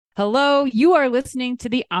Hello, you are listening to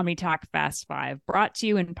the OmniTalk Fast Five, brought to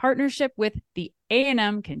you in partnership with the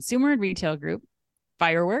A&M Consumer and Retail Group,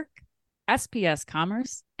 Firework, SPS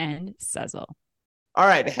Commerce, and Sezzle. All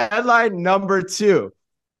right, headline number two.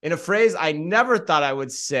 In a phrase I never thought I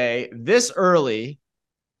would say this early,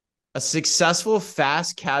 a successful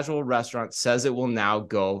fast casual restaurant says it will now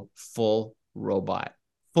go full robot.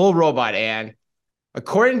 Full robot, and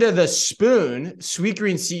according to The Spoon,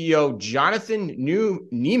 Sweetgreen CEO Jonathan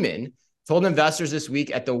Neiman told investors this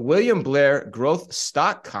week at the William Blair Growth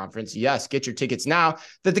Stock Conference, yes, get your tickets now,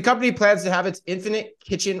 that the company plans to have its Infinite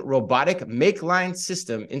Kitchen robotic make line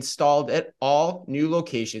system installed at all new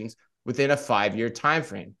locations within a 5-year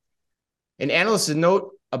timeframe. An analyst's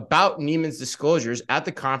note about Neiman's disclosures at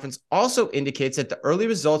the conference also indicates that the early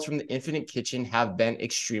results from the Infinite Kitchen have been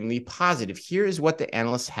extremely positive. Here is what the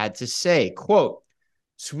analyst had to say, quote,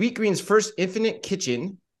 Sweetgreen's first Infinite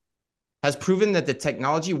Kitchen has proven that the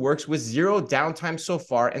technology works with zero downtime so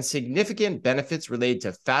far and significant benefits related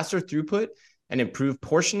to faster throughput and improved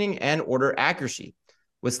portioning and order accuracy,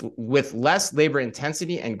 with less labor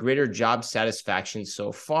intensity and greater job satisfaction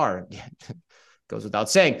so far. Goes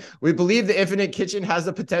without saying. We believe the Infinite Kitchen has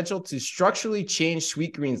the potential to structurally change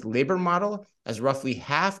Sweetgreen's labor model, as roughly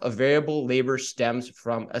half of variable labor stems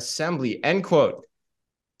from assembly, end quote.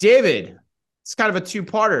 David, it's kind of a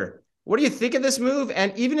two-parter. What do you think of this move?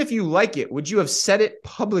 And even if you like it, would you have said it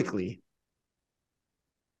publicly?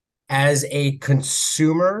 As a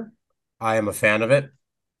consumer, I am a fan of it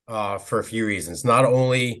for a few reasons. Not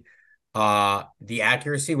only the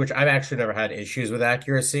accuracy, which I've actually never had issues with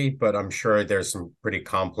accuracy, but I'm sure there's some pretty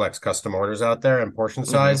complex custom orders out there and portion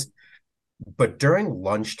size. But during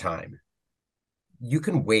lunchtime, you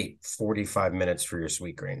can wait 45 minutes for your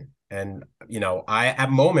Sweetgreen. And,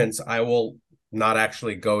 at moments, I will not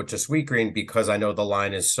actually go to Sweetgreen because I know the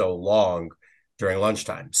line is so long during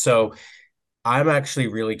lunchtime. So I'm actually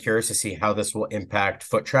really curious to see how this will impact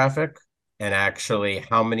foot traffic and actually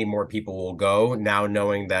how many more people will go now,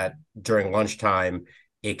 knowing that during lunchtime,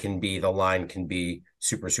 the line can be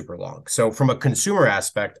super, super long. So from a consumer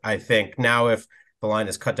aspect, I think now if the line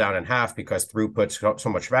is cut down in half because throughput's so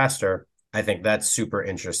much faster, I think that's super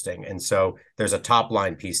interesting. And so there's a top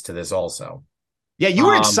line piece to this also. Yeah, you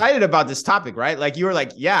were excited about this topic, right? Like you were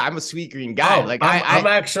like, yeah, I'm a Sweetgreen guy. I'm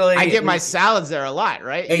actually, I get my salads there a lot,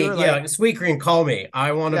 right? Hey, Sweetgreen, call me.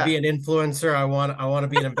 I want to be an influencer. I want to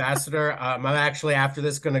be an ambassador. I'm actually after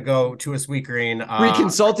this going to go to a Sweetgreen. Free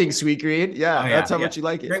consulting Sweetgreen. Yeah, that's how much you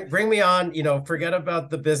like it. Bring me on. Forget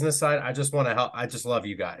about the business side. I just want to help. I just love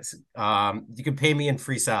you guys. You can pay me in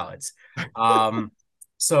free salads.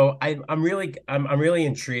 So I'm really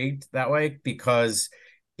intrigued that way because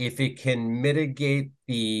if it can mitigate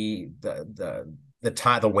the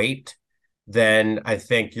wait, then I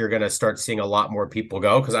think you're going to start seeing a lot more people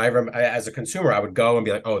go. Because as a consumer, I would go and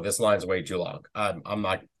be like, "Oh, this line's way too long. I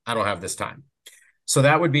don't have this time." So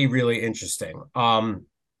that would be really interesting.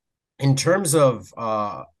 In terms of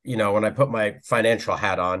when I put my financial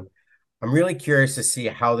hat on, I'm really curious to see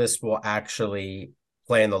how this will actually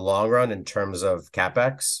play in the long run in terms of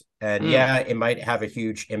CapEx. And yeah, it might have a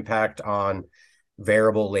huge impact on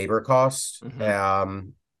variable labor costs.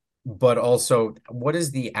 But also, what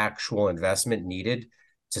is the actual investment needed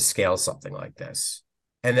to scale something like this?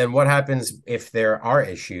 And then what happens if there are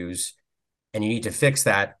issues and you need to fix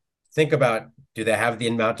that? Think about, do they have the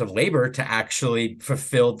amount of labor to actually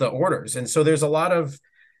fulfill the orders? And so there's a lot of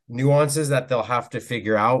nuances that they'll have to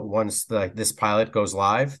figure out once this pilot goes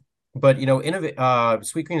live. But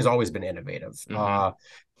Sweetgreen has always been innovative.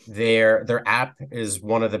 Their app is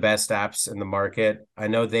one of the best apps in the market. I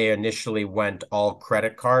know they initially went all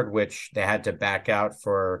credit card, which they had to back out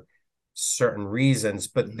for certain reasons,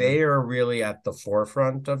 but they are really at the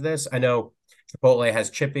forefront of this. I know Chipotle has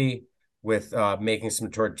Chippy with making some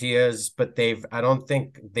tortillas, but I don't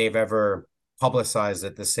think they've ever publicized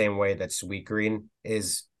it the same way that Sweetgreen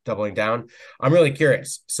is doubling down. I'm really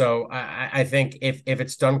curious. So I think if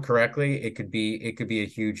it's done correctly, it could be a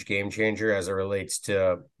huge game changer as it relates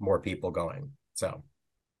to more people going. So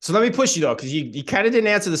let me push you though, because you kind of didn't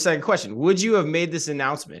answer the second question. Would you have made this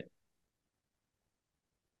announcement?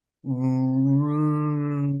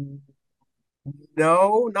 No,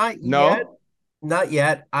 not yet. Not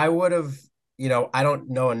yet. I would have, I don't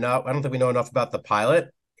know enough. I don't think we know enough about the pilot.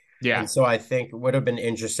 Yeah. And so I think it would have been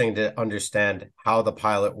interesting to understand how the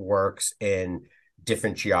pilot works in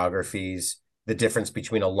different geographies, the difference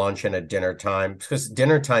between a lunch and a dinner time. Because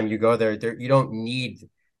dinner time, you go there, you don't need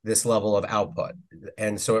this level of output.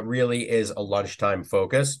 And so it really is a lunchtime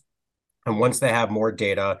focus. And once they have more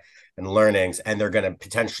data and learnings, and they're going to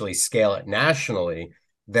potentially scale it nationally,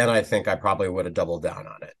 then I think I probably would have doubled down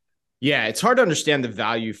on it. Yeah, it's hard to understand the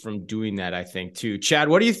value from doing that, I think, too. Chad,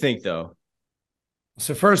 what do you think, though?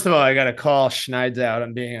 So first of all, I got to call Schneid's out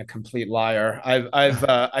on being a complete liar.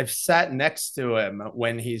 I've sat next to him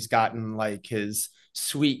when he's gotten like his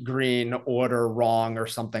Sweetgreen order wrong or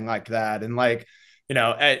something like that, and like,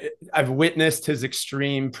 I've witnessed his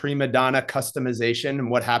extreme prima donna customization and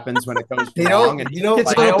what happens when it goes wrong. And it's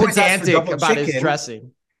like, a little pedantic about his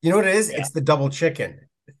dressing. You know what it is? Yeah. It's the double chicken.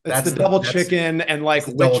 That's the double chicken, and like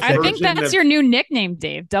which I think that's your new nickname,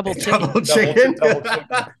 Dave. Double chicken. Double chicken.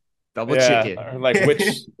 Double chicken. Or like which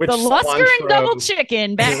the Lusker and double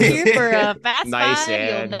chicken back here for a fast nice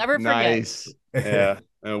five. You'll never nice. Forget.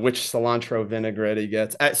 Yeah. Which cilantro vinaigrette he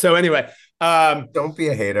gets. So anyway, don't be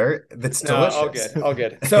a hater. That's delicious. All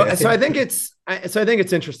good. So I think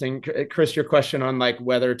it's interesting, Chris, your question on like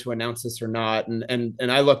whether to announce this or not, and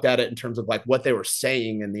I looked at it in terms of like what they were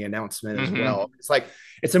saying in the announcement as well. It's like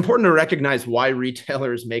it's important to recognize why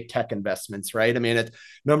retailers make tech investments, right? I mean, it's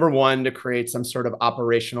number one, to create some sort of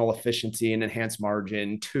operational efficiency and enhance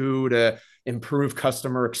margin. Two, to improve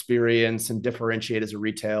customer experience and differentiate as a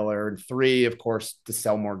retailer. And three, of course, to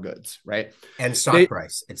sell more goods, right? And stock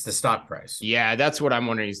price. It's the stock price. Yeah, that's what I'm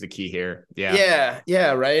wondering is the key here.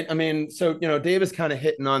 Yeah, right. I mean, so, Dave is kind of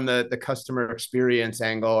hitting on the customer experience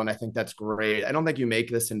angle, and I think that's great. I don't think you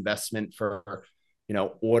make this investment for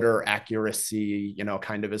order accuracy,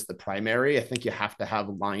 kind of as the primary. I think you have to have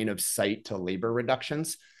line of sight to labor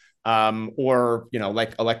reductions, or,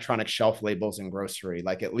 like electronic shelf labels in grocery,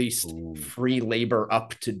 like at least free labor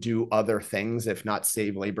up to do other things, if not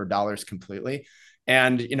save labor dollars completely.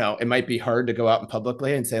 And, it might be hard to go out and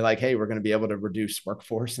publicly and say like, hey, we're going to be able to reduce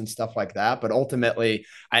workforce and stuff like that. But ultimately,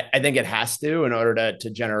 I think it has to in order to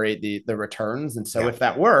generate the returns. And so if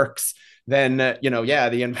that works, then,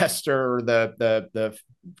 the investor or the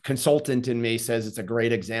consultant in me says it's a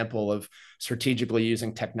great example of strategically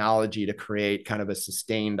using technology to create kind of a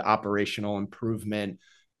sustained operational improvement,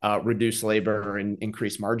 reduce labor and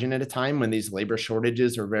increase margin at a time when these labor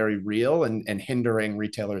shortages are very real and hindering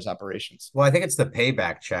retailers' operations. Well, I think it's the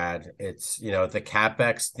payback, Chad. It's, the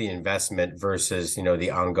CapEx, the investment versus,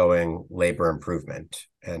 the ongoing labor improvement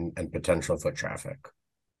and potential foot traffic.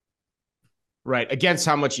 Right. Against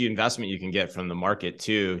how much investment you can get from the market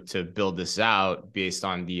too, to build this out based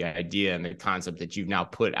on the idea and the concept that you've now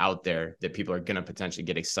put out there that people are going to potentially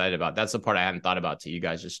get excited about. That's the part I hadn't thought about till you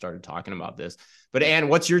guys just started talking about this. But Anne,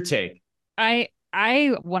 what's your take? I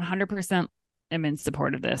 100% am in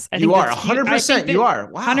support of this. You are 100%. You are.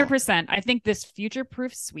 Wow. 100%. I think this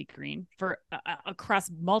future-proof Sweetgreen for across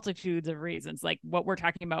multitudes of reasons, like what we're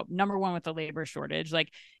talking about. Number one, with the labor shortage, like,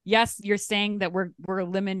 yes, you're saying that we're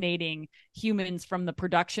eliminating humans from the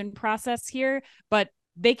production process here, but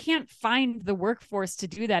they can't find the workforce to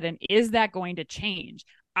do that. And is that going to change?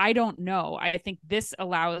 I don't know. I think this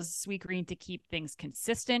allows Sweetgreen to keep things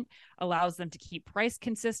consistent, allows them to keep price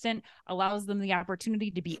consistent, allows them the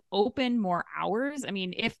opportunity to be open more hours. I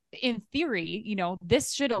mean, if in theory,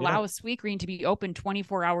 this should allow Sweetgreen to be open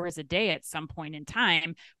 24 hours a day at some point in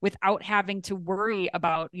time without having to worry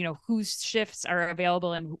about, whose shifts are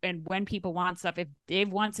available and when people want stuff. If Dave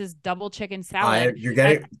wants his double chicken salad you're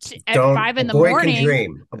getting at 5 a.m, a boy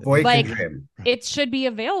can dream. It should be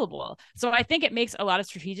available. So I think it makes a lot of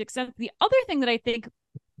strategic sense. The other thing that I think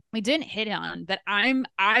we didn't hit on that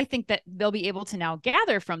I think that they'll be able to now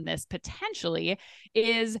gather from this potentially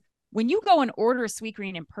is when you go and order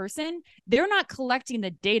Sweetgreen in person, they're not collecting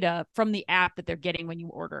the data from the app that they're getting when you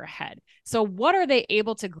order ahead. So what are they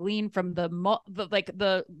able to glean from the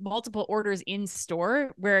multiple orders in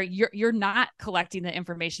store where you're not collecting the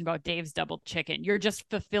information about Dave's double chicken? You're just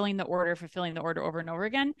fulfilling the order over and over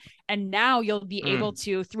again. And now you'll be able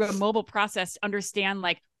to, through a mobile process, understand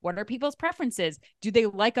like, what are people's preferences? Do they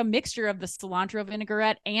like a mixture of the cilantro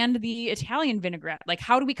vinaigrette and the Italian vinaigrette? Like,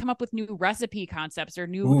 how do we come up with new recipe concepts or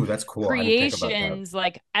new that's cool. creations,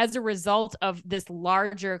 like as a result of this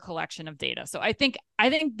larger collection of data? So I think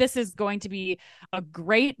this is going to be a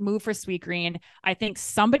great move for Sweetgreen. I think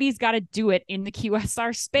somebody's got to do it in the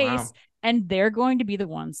QSR space. Wow. And they're going to be the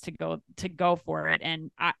ones to go for it. And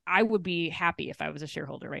I would be happy if I was a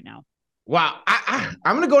shareholder right now. Wow. I'm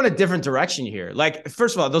going to go in a different direction here. Like,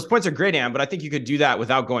 first of all, those points are great, Ann, but I think you could do that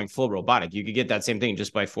without going full robotic. You could get that same thing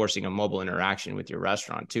just by forcing a mobile interaction with your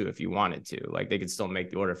restaurant too, if you wanted to. Like, they could still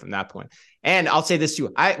make the order from that point. And I'll say this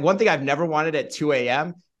too. One thing I've never wanted at 2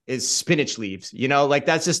 a.m. is spinach leaves, like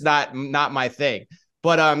that's just not my thing.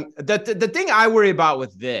 But the thing I worry about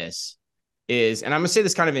with this is, and I'm going to say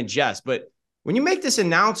this kind of in jest, but when you make this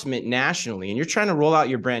announcement nationally and you're trying to roll out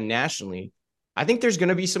your brand nationally, I think there's going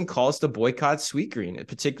to be some calls to boycott Sweetgreen,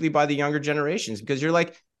 particularly by the younger generations, because you're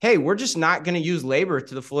like, hey, we're just not going to use labor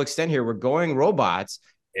to the full extent here. We're going robots.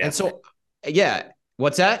 Yeah. And so, yeah,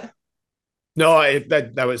 what's that? No,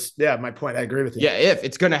 that was, my point. I agree with you. Yeah, if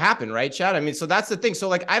it's going to happen, right, Chad? I mean, so that's the thing. So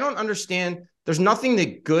like, I don't understand. There's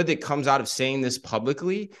nothing good that comes out of saying this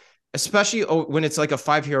publicly, especially when it's like a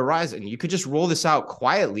 5-year horizon. You could just roll this out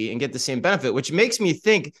quietly and get the same benefit, which makes me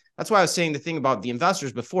think, that's why I was saying the thing about the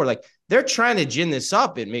investors before, like they're trying to gin this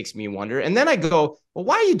up. It makes me wonder. And then I go, well,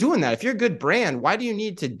 why are you doing that? If you're a good brand, why do you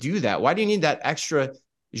need to do that? Why do you need that extra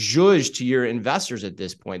zhuzh to your investors at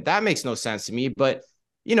this point? That makes no sense to me. But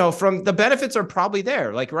from the benefits are probably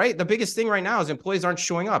there. Like, right. The biggest thing right now is employees aren't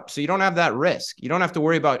showing up. So you don't have that risk. You don't have to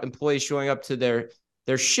worry about employees showing up to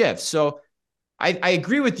their shifts. So I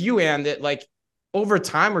agree with you, Ann, that like over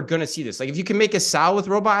time, we're going to see this. Like if you can make a salad with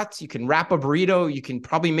robots, you can wrap a burrito, you can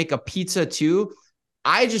probably make a pizza too.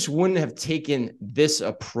 I just wouldn't have taken this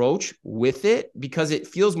approach with it because it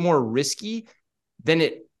feels more risky than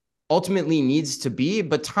it ultimately needs to be,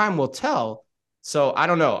 but time will tell. So I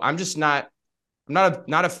don't know. I'm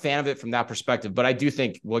not a fan of it from that perspective, but I do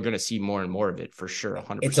think we're going to see more and more of it for sure.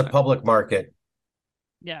 100%. It's a public market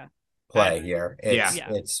play here.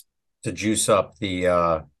 It's to juice up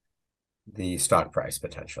the stock price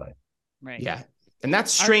potentially. Right. Yeah. And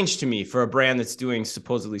that's strange to me for a brand that's doing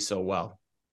supposedly so well.